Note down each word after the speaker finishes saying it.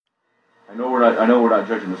I know we're not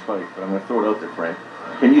judging this fight, but I'm going to throw it out there, Frank.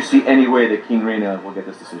 Can you see any way that King Reina will get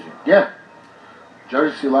this decision? Yeah.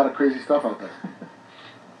 Judges see a lot of crazy stuff out there.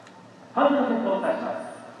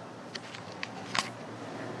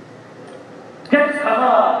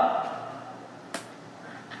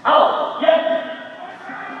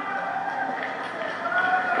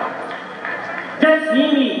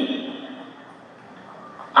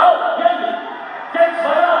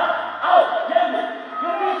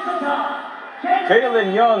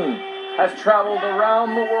 Kaylin Young has traveled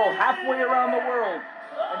around the world, halfway around the world,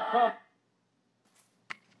 and come.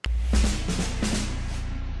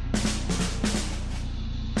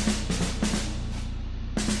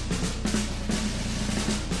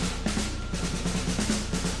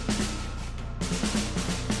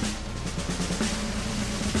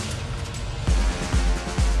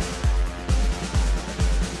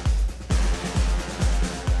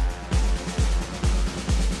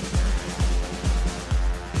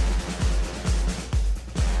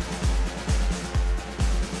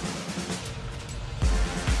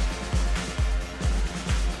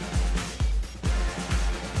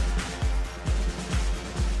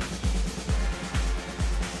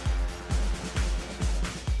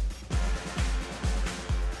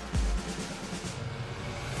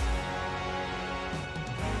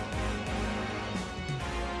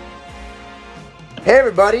 Hey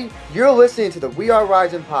everybody, you're listening to the We Are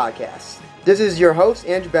Rising podcast. This is your host,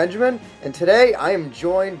 Andrew Benjamin, and today I am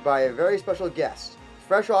joined by a very special guest,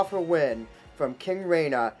 fresh off her win from King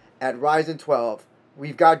Reina at Rising 12.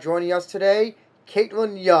 We've got joining us today,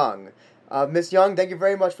 Kaylin Young. Miss Young, thank you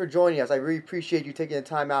very much for joining us. I really appreciate you taking the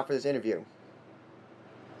time out for this interview.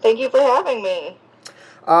 Thank you for having me.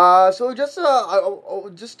 So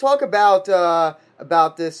just talk about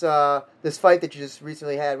this this fight that you just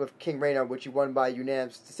recently had with King Reina, which you won by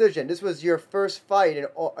unanimous decision. This was your first fight in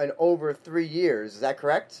over 3 years. Is that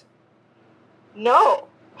correct? No,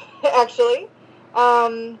 actually,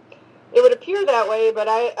 it would appear that way, but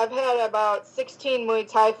I've had about 16 Muay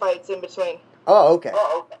Thai fights in between. Oh, okay.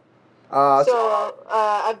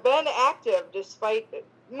 I've been active despite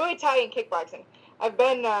Muay Thai and kickboxing. I've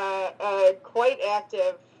been quite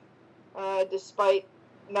active despite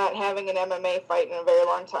not having an MMA fight in a very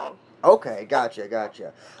long time. Okay, gotcha.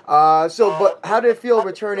 But how did it feel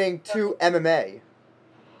returning to MMA?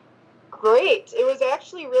 Great. It was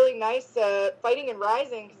actually really nice fighting in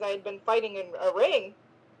Rising because I had been fighting in a ring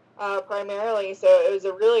primarily, so it was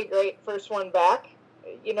a really great first one back.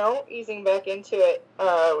 You know, easing back into it.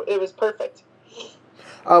 It was perfect.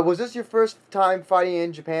 Was this your first time fighting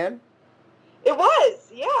in Japan? It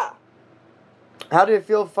was, yeah. How did it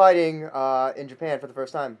feel fighting in Japan for the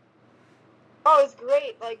first time? Oh, it's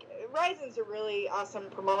great. Like, Rising's a really awesome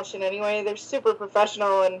promotion anyway. They're super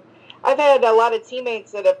professional, and I've had a lot of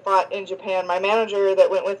teammates that have fought in Japan. My manager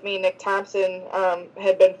that went with me, Nick Thompson,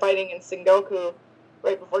 had been fighting in Sengoku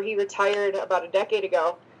right before he retired about a decade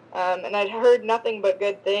ago. And I'd heard nothing but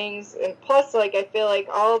good things. And plus, like, I feel like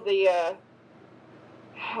all the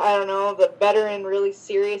the veteran, really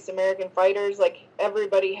serious American fighters, like,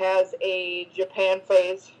 everybody has a Japan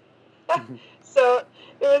phase. So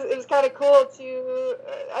it was kind of cool to, you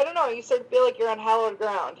sort of feel like you're on hallowed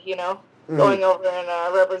ground, you know, going over and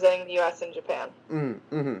representing the U.S. and Japan.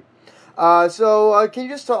 So can you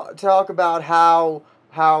just talk about how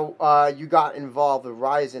you got involved with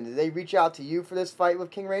Rising? Did they reach out to you for this fight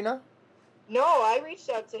with King Reina? No, I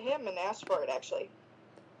reached out to him and asked for it, actually.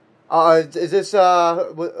 Are you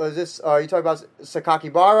talking about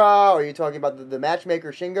Sakakibara, or are you talking about the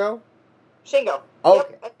matchmaker Shingo? Shingo.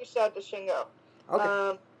 Okay. Yep, I reached out to Shingo.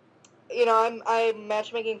 Okay. I'm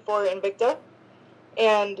matchmaking for Invicta,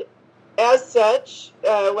 and as such,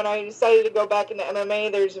 when I decided to go back into MMA,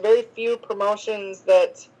 there's very few promotions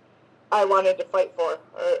that I wanted to fight for, or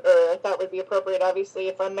I thought would be appropriate. Obviously,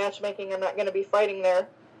 if I'm matchmaking, I'm not going to be fighting there.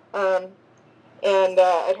 And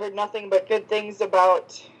I'd heard nothing but good things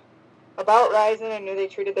about Rising. I knew they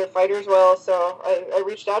treated their fighters well, so I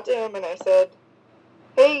reached out to him and I said,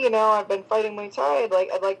 hey, I've been fighting Muay Thai.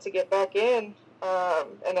 I'd like to get back in,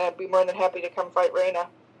 and I'd be more than happy to come fight Reina.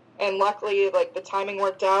 And luckily, the timing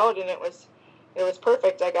worked out, and it was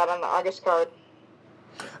perfect. I got on the August card.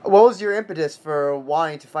 What was your impetus for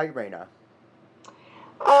wanting to fight Reina?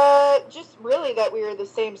 Just really that we were the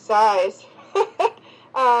same size.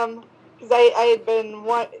 Because I had been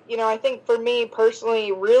I think for me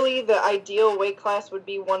personally, really the ideal weight class would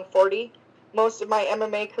be 140. Most of my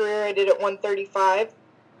MMA career I did at 135.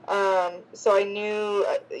 So I knew,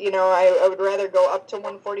 I would rather go up to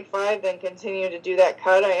 145 than continue to do that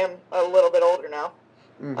cut. I am a little bit older now.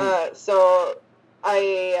 So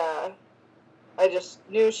I I just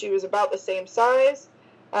knew she was about the same size.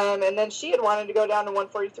 And then she had wanted to go down to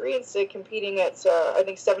 143 instead of competing at, I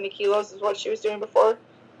think 70 kilos is what she was doing before.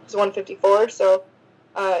 It was 154, so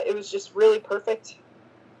it was just really perfect.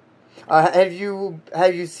 Have you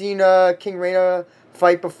seen King Reina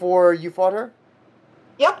fight before you fought her?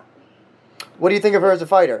 Yep. What do you think of her as a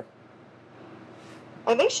fighter?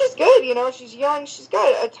 I think she's good. She's young. She's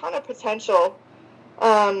got a ton of potential.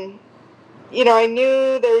 I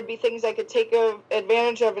knew there would be things I could take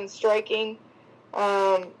advantage of in striking.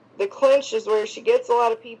 The clinch is where she gets a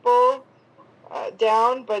lot of people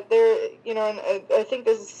down, but and I think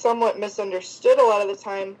this is somewhat misunderstood a lot of the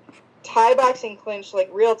time. Thai boxing clinch, like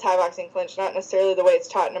real Thai boxing clinch, not necessarily the way it's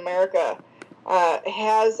taught in America,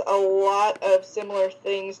 has a lot of similar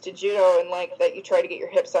things to judo, and like that you try to get your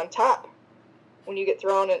hips on top when you get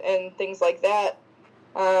thrown and things like that.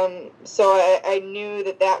 So I knew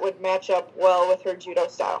that would match up well with her judo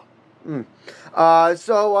style.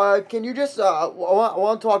 So can you just, I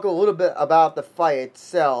want to talk a little bit about the fight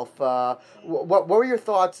itself. What were your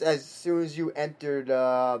thoughts as soon as you entered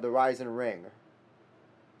the Rizin ring?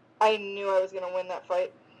 I knew I was going to win that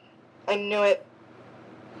fight. I knew it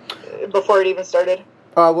before it even started.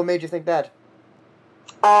 What made you think that?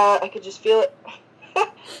 I could just feel it.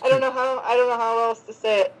 I don't know how else to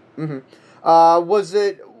say it. Mm-hmm. Was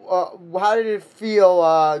it? How did it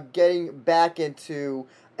feel getting back into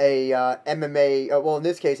a MMA? Well, in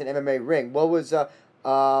this case, an MMA ring. What was?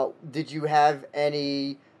 Did you have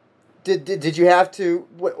any? Did you have to?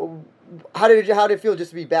 How did it feel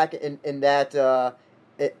just to be back in that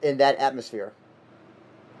atmosphere?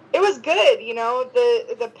 It was good.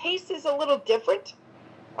 The pace is a little different.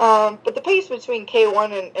 But the pace between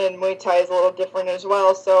K1 and Muay Thai is a little different as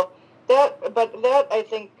well. So that I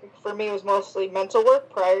think for me was mostly mental work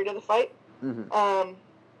prior to the fight. Mm-hmm.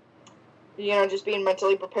 Just being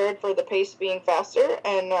mentally prepared for the pace being faster,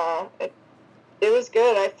 and it was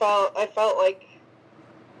good. I felt like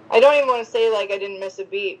I don't even want to say like I didn't miss a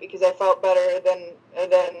beat because I felt better than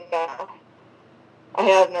I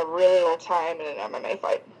have in a really long time in an MMA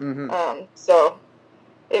fight. Mm-hmm. So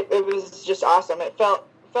it was just awesome. It felt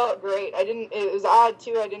great. It was odd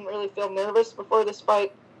too. I didn't really feel nervous before this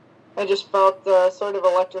fight. I just felt sort of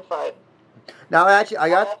electrified. Now, actually,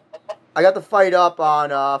 I got the fight up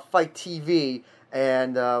on Fight TV,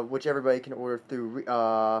 and which everybody can order through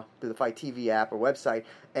the Fight TV app or website.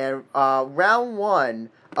 And round one,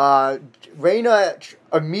 Reina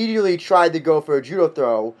immediately tried to go for a judo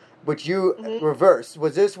throw, which you reversed.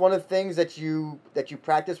 Was this one of the things that you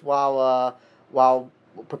practiced while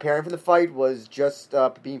preparing for the fight? Was just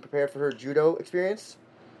being prepared for her judo experience?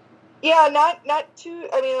 Yeah, not too.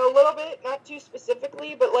 I mean, a little bit, not too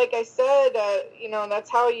specifically, but like I said, that's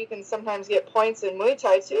how you can sometimes get points in Muay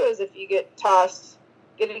Thai too, is if you get tossed,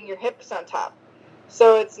 getting your hips on top.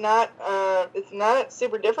 So it's not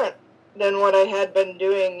super different than what I had been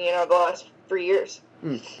doing, the last 3 years.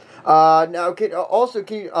 Now, can you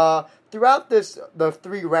throughout the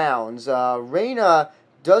 3 rounds, Reina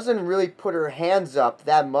doesn't really put her hands up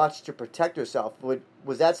that much to protect herself.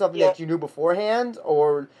 Was that something that you knew beforehand,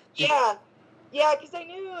 or? Yeah, because I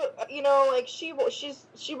knew, like she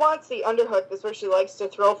wants the underhook. That's where she likes to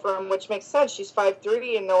throw from, which makes sense. She's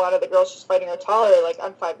 5'3", and a lot of the girls she's fighting are taller. Like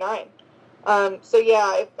I'm 5'9". So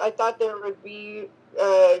yeah, I thought there would be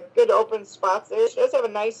good open spots there. She does have a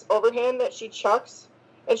nice overhand that she chucks,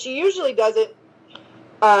 and she usually does it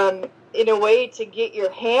in a way to get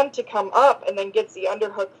your hand to come up, and then gets the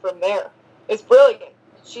underhook from there. It's brilliant.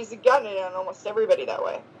 She's gotten it on almost everybody that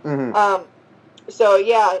way. Mm-hmm. So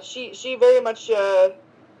yeah, she very much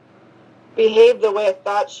behaved the way I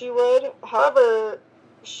thought she would. However,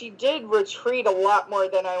 she did retreat a lot more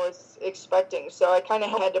than I was expecting. So I kind of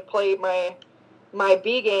had to play my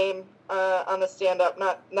B game on the stand up,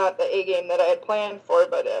 not the A game that I had planned for.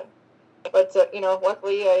 But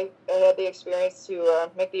luckily I had the experience to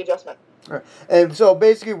make the adjustment. All right. And so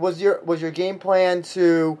basically, was your game plan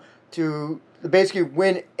to basically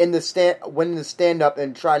win in the stand up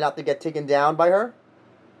and try not to get taken down by her?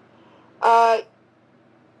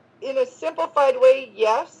 In a simplified way,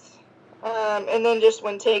 yes. And then just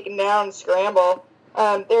when taken down, scramble.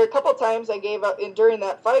 There were a couple times I gave up during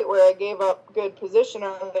that fight where I gave up good position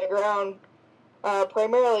on the ground,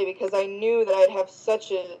 primarily because I knew that I'd have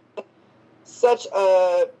such a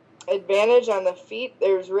advantage on the feet.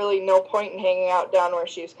 There's really no point in hanging out down where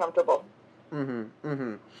she was comfortable. Mm-hmm.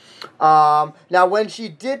 Mm-hmm. Now, when she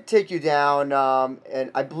did take you down,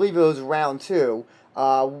 and I believe it was round 2,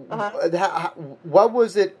 what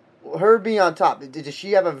was it? Her being on top, does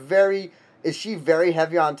she have is she very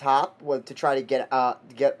heavy on top to try to get out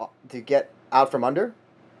from under?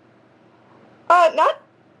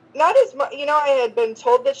 Not as much. You know, I had been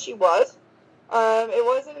told that she was. It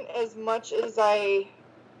wasn't as much as I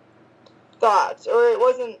thought, or it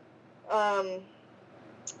wasn't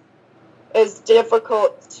as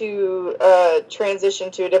difficult to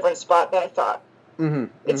transition to a different spot than I thought.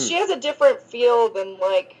 She has a different feel than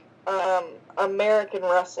like American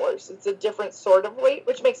wrestlers. It's a different sort of weight,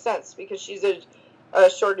 which makes sense because she's a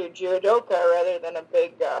shorter judoka rather than a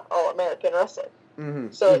big all-American wrestler.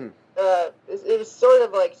 So it was sort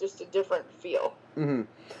of like just a different feel. And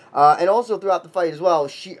also throughout the fight as well,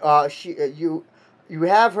 you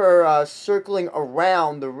have her circling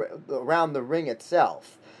around the ring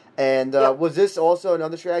itself. And was this also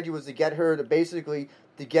another strategy? Was to get her to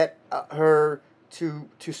get her to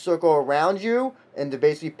circle around you and to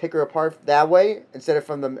basically pick her apart that way instead of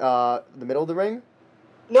from the middle of the ring?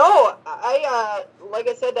 No, I like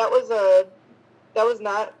I said, that was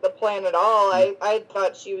not the plan at all. I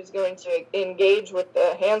thought she was going to engage with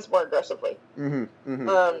the hands more aggressively.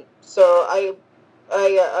 So I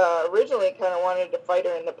originally kind of wanted to fight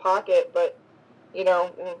her in the pocket, but you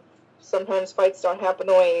know, sometimes fights don't happen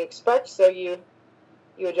the way you expect, so you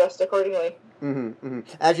adjust accordingly.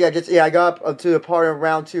 Actually, I got up to the part of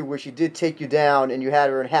round 2 where she did take you down, and you had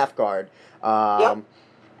her in half guard.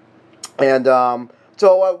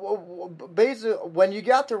 So basically, when you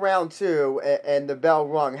got to round 2 and the bell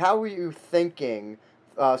rung, how were you thinking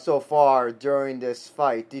so far during this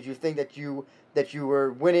fight? Did you think that you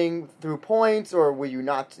were winning through points, or were you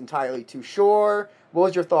not entirely too sure? What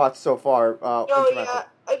was your thoughts so far?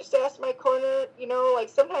 I just asked my corner. You know, like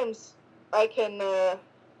sometimes I can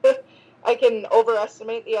I can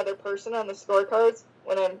overestimate the other person on the scorecards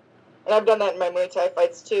and I've done that in my Muay Thai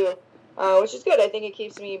fights too, which is good. I think it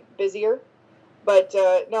keeps me busier. But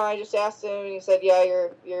no, I just asked him, and he said, "Yeah,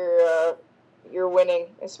 you're winning,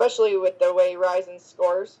 especially with the way Rizin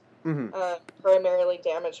scores. Primarily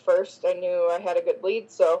damage first. I knew I had a good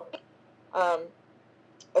lead, so I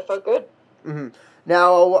felt good."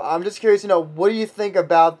 Now, I'm just curious to know, what do you think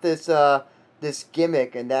about this this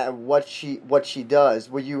gimmick and that what she does?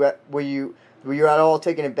 Were you at all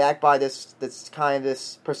taken aback by this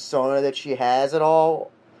persona that she has at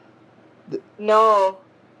all? No.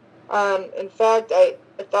 In fact, I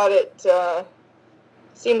thought it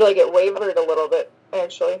seemed like it wavered a little bit,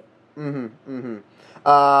 actually. Do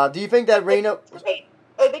you think that Reina?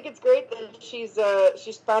 I think it's great that she's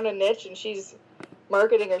found a niche and she's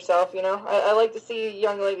marketing herself. You know, I like to see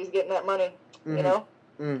young ladies getting that money. You know.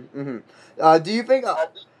 Do you think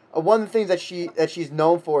one of the things that she's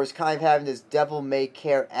known for is kind of having this devil may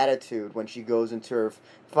care attitude when she goes into her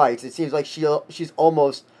fights? It seems like she's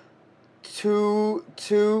almost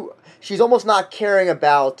she's almost not caring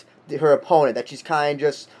about her opponent, that she's kind of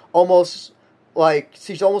just almost like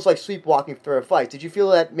sleepwalking through her fights. Did you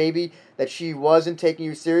feel that maybe that she wasn't taking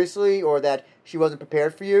you seriously, or that she wasn't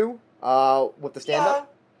prepared for you with the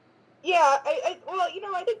stand-up? Yeah, well, you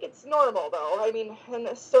know, I think it's normal, though. I mean,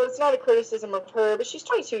 and so it's not a criticism of her, but she's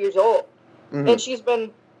 22 years old, and she's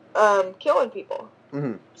been killing people.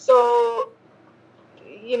 So,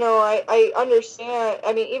 you know, I understand.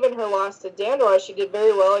 I mean, even her loss to Dandor, she did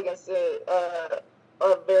very well against a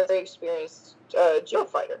very experienced judo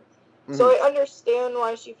fighter. So I understand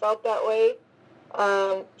why she felt that way.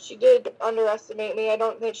 She did underestimate me. I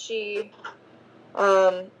don't think she,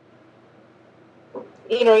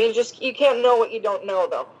 you know, you can't know what you don't know,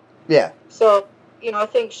 though. Yeah. So, you know, I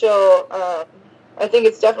think I think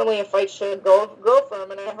it's definitely a fight she'll grow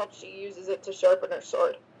from, and I hope she uses it to sharpen her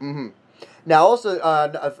sword. Now, also,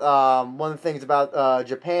 one of the things about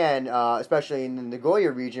Japan, especially in the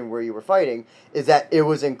Nagoya region where you were fighting, is that it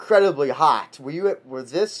was incredibly hot. I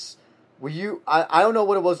don't know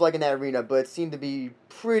what it was like in that arena, but it seemed to be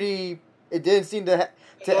it didn't seem to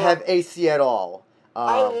have AC at all.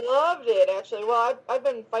 I loved it, actually. Well, I've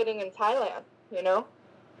been fighting in Thailand, you know?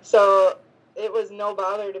 So it was no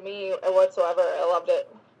bother to me whatsoever. I loved it.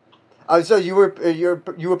 So you were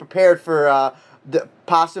prepared for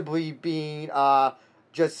possibly being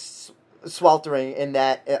just sweltering in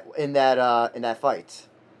that fight.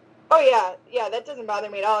 Oh yeah, that doesn't bother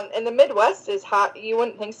me at all. And the Midwest is hot. You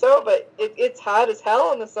wouldn't think so, but it's hot as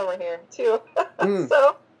hell in the summer here too.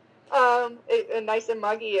 So, nice and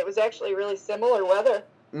muggy. It was actually really similar weather.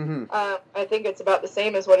 I think it's about the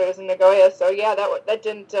same as what it was in Nagoya. So yeah, that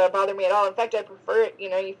didn't bother me at all. In fact, I prefer it. You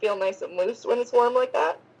know, you feel nice and loose when it's warm like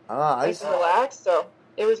that. Nice and relaxed. So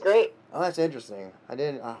it was great. Oh, that's interesting. I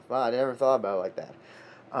never thought about it like that.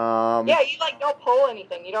 Yeah, you don't pull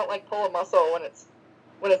anything. You don't pull a muscle when it's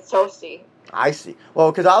when it's toasty. I see.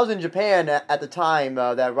 Well, because I was in Japan at the time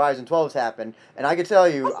that Ryzen 12s happened, and I can tell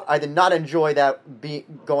you, I did not enjoy that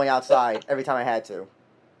going outside every time I had to.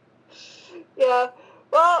 Yeah.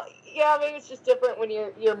 Well, yeah, maybe it's just different when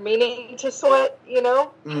you're meaning to sweat, you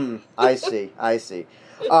know? I see.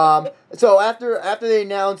 So after they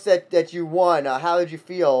announced that you won, how did you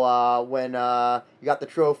feel when you got the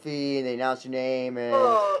trophy and they announced your name? And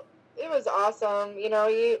Oh, it was awesome. You know,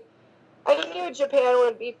 I knew Japan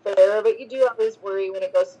would be fair, but you do always worry when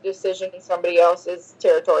it goes to decision in somebody else's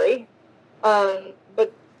territory.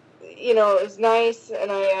 But, you know, it was nice,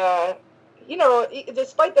 and I, you know,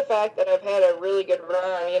 despite the fact that I've had a really good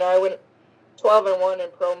run, you know, I went 12-1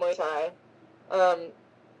 in Pro Muay Thai,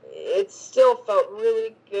 it still felt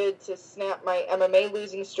really good to snap my MMA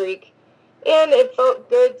losing streak, and it felt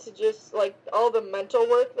good to just, like, all the mental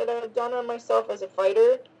work that I've done on myself as a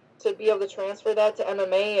fighter, to be able to transfer that to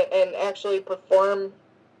MMA and actually perform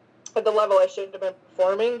at the level I should have been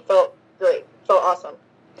performing felt great. Felt awesome.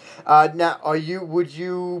 Now, would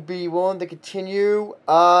you be willing to continue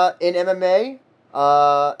in MMA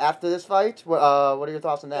after this fight? What are your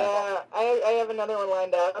thoughts on that? Yeah, I have another one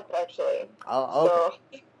lined up, actually. Oh,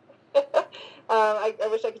 okay. So, I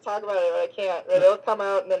wish I could talk about it, but I can't. But it'll come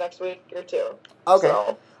out in the next week or two. Okay.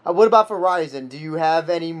 So. What about for Ryzen? Do you have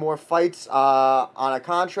any more fights on a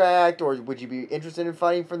contract, or would you be interested in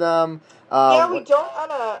fighting for them? Yeah, we don't on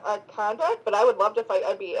a contract, but I would love to fight.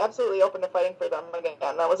 I'd be absolutely open to fighting for them again.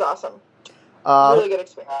 That was awesome. Really good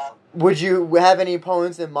experience. Would you have any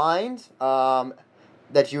opponents in mind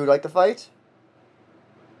that you would like to fight?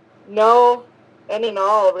 No, any and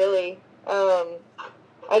all, really.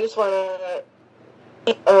 I just want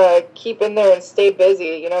to keep in there and stay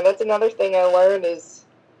busy. You know, that's another thing I learned is,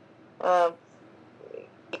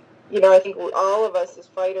 you know, I think all of us as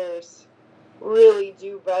fighters really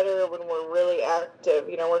do better when we're really active.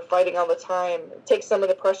 You know, we're fighting all the time. It takes some of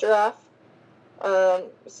the pressure off.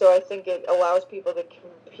 So I think it allows people to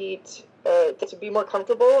compete, to be more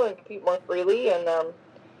comfortable and compete more freely. And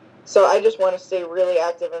so I just want to stay really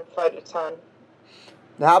active and fight a ton.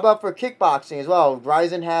 Now, how about for kickboxing as well?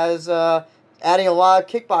 Ryzen has adding a lot of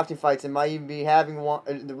kickboxing fights and might even be having one.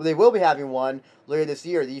 They will be having one later this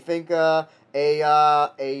year. Do you think a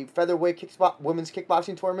featherweight women's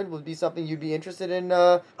kickboxing tournament would be something you'd be interested in?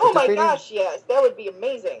 Oh my gosh, yes, that would be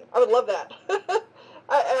amazing. I would love that.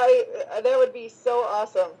 That would be so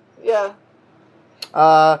awesome. Yeah.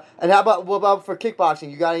 And what about for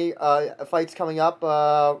kickboxing? You got any fights coming up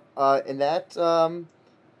in that?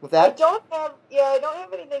 With that? I don't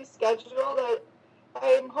have anything scheduled.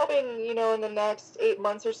 I'm hoping, you know, in the next 8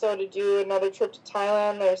 months or so to do another trip to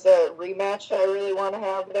Thailand. There's a rematch I really want to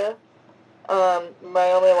have there.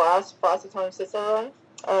 My only loss, Fasitong Cicerone.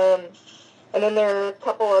 And then there are a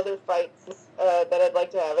couple other fights that I'd like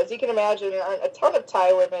to have. As you can imagine, there aren't a ton of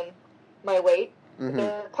Thai women my weight. Mm-hmm.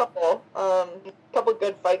 There are a couple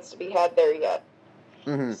good fights to be had there yet.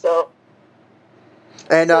 Mm-hmm. So.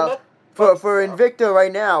 And for Invicta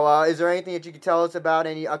right now, is there anything that you can tell us about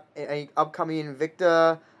any upcoming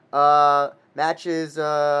Invicta matches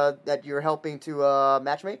that you're helping to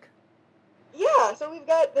matchmake? Yeah, so we've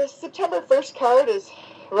got the September 1st card is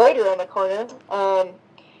right around the corner. That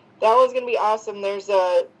one's going to be awesome. There's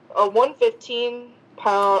a 115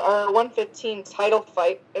 title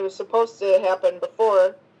fight. It was supposed to happen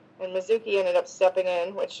before, and Mizuki ended up stepping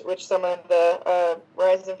in, which some of the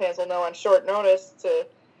Ryzen fans will know on short notice to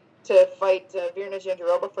fight Virna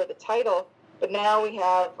Jandiroba for the title. But now we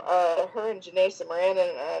have her and Janessa Moran,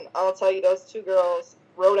 and I'll tell you, those two girls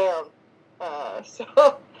throw down. So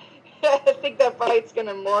I think that fight's going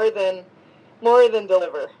to more than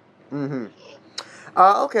deliver. Mm-hmm.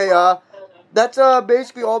 Okay, that's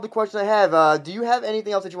basically all the questions I have. Do you have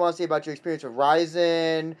anything else that you want to say about your experience with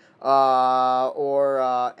Ryzen,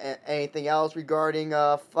 or anything else regarding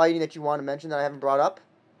fighting that you want to mention that I haven't brought up?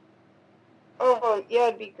 Oh, yeah,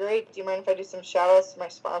 it'd be great. Do you mind if I do some shout-outs to my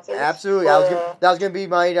sponsors? Absolutely. That was going to be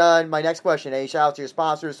my next question. Any shout-outs to your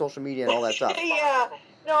sponsors, social media, and all that stuff? Yeah.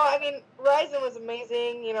 No, I mean, Ryzen was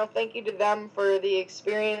amazing. You know, thank you to them for the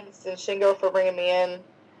experience and Shingo for bringing me in.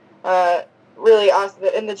 Really awesome.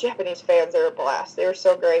 And the Japanese fans are a blast. They were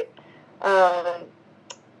so great.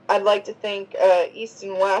 I'd like to thank East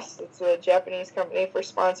and West, it's a Japanese company, for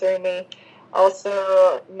sponsoring me.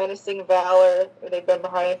 Also, Menacing Valor, they've been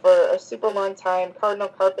behind me for a super long time. Cardinal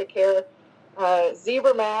Carpet Care.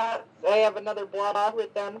 Zebra Mat, I have another blog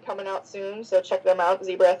with them coming out soon, so check them out,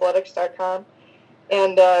 zebraathletics.com.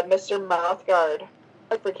 And Mr. Mouthguard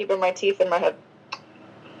for keeping my teeth in my head.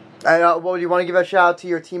 And do you want to give a shout out to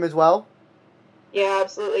your team as well? Yeah,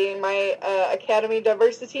 absolutely. My Academy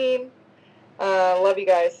Diversity team, Love you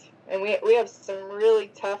guys. And we have some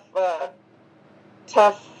really tough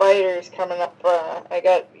fighters coming up. I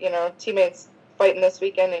got, teammates fighting this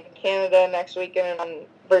weekend in Canada, next weekend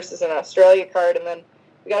versus an Australia card, and then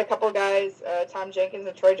we got a couple of guys, Tom Jenkins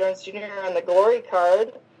and Troy Jones Jr. on the Glory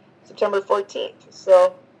card, September 14th.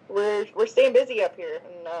 So we're staying busy up here,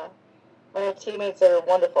 and my teammates are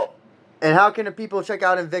wonderful. And how can the people check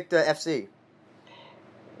out Invicta FC?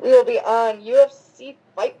 We will be on UFC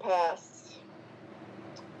Fight Pass.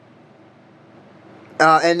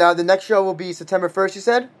 And the next show will be September 1st, you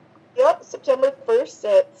said? Yep, September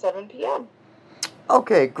 1st at 7 p.m.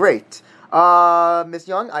 Okay, great. Ms.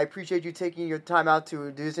 Young, I appreciate you taking your time out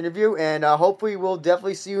to do this interview, and hopefully we'll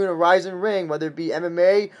definitely see you in a Rising Ring, whether it be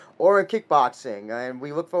MMA or in kickboxing. And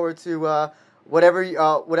we look forward to what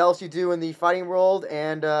else you do in the fighting world,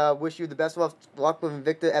 and wish you the best of luck with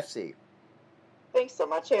Invicta FC. Thanks so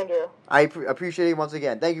much, Andrew. I appreciate it once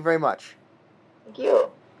again. Thank you very much. Thank you.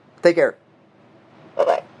 Take care.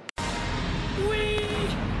 Bye-bye.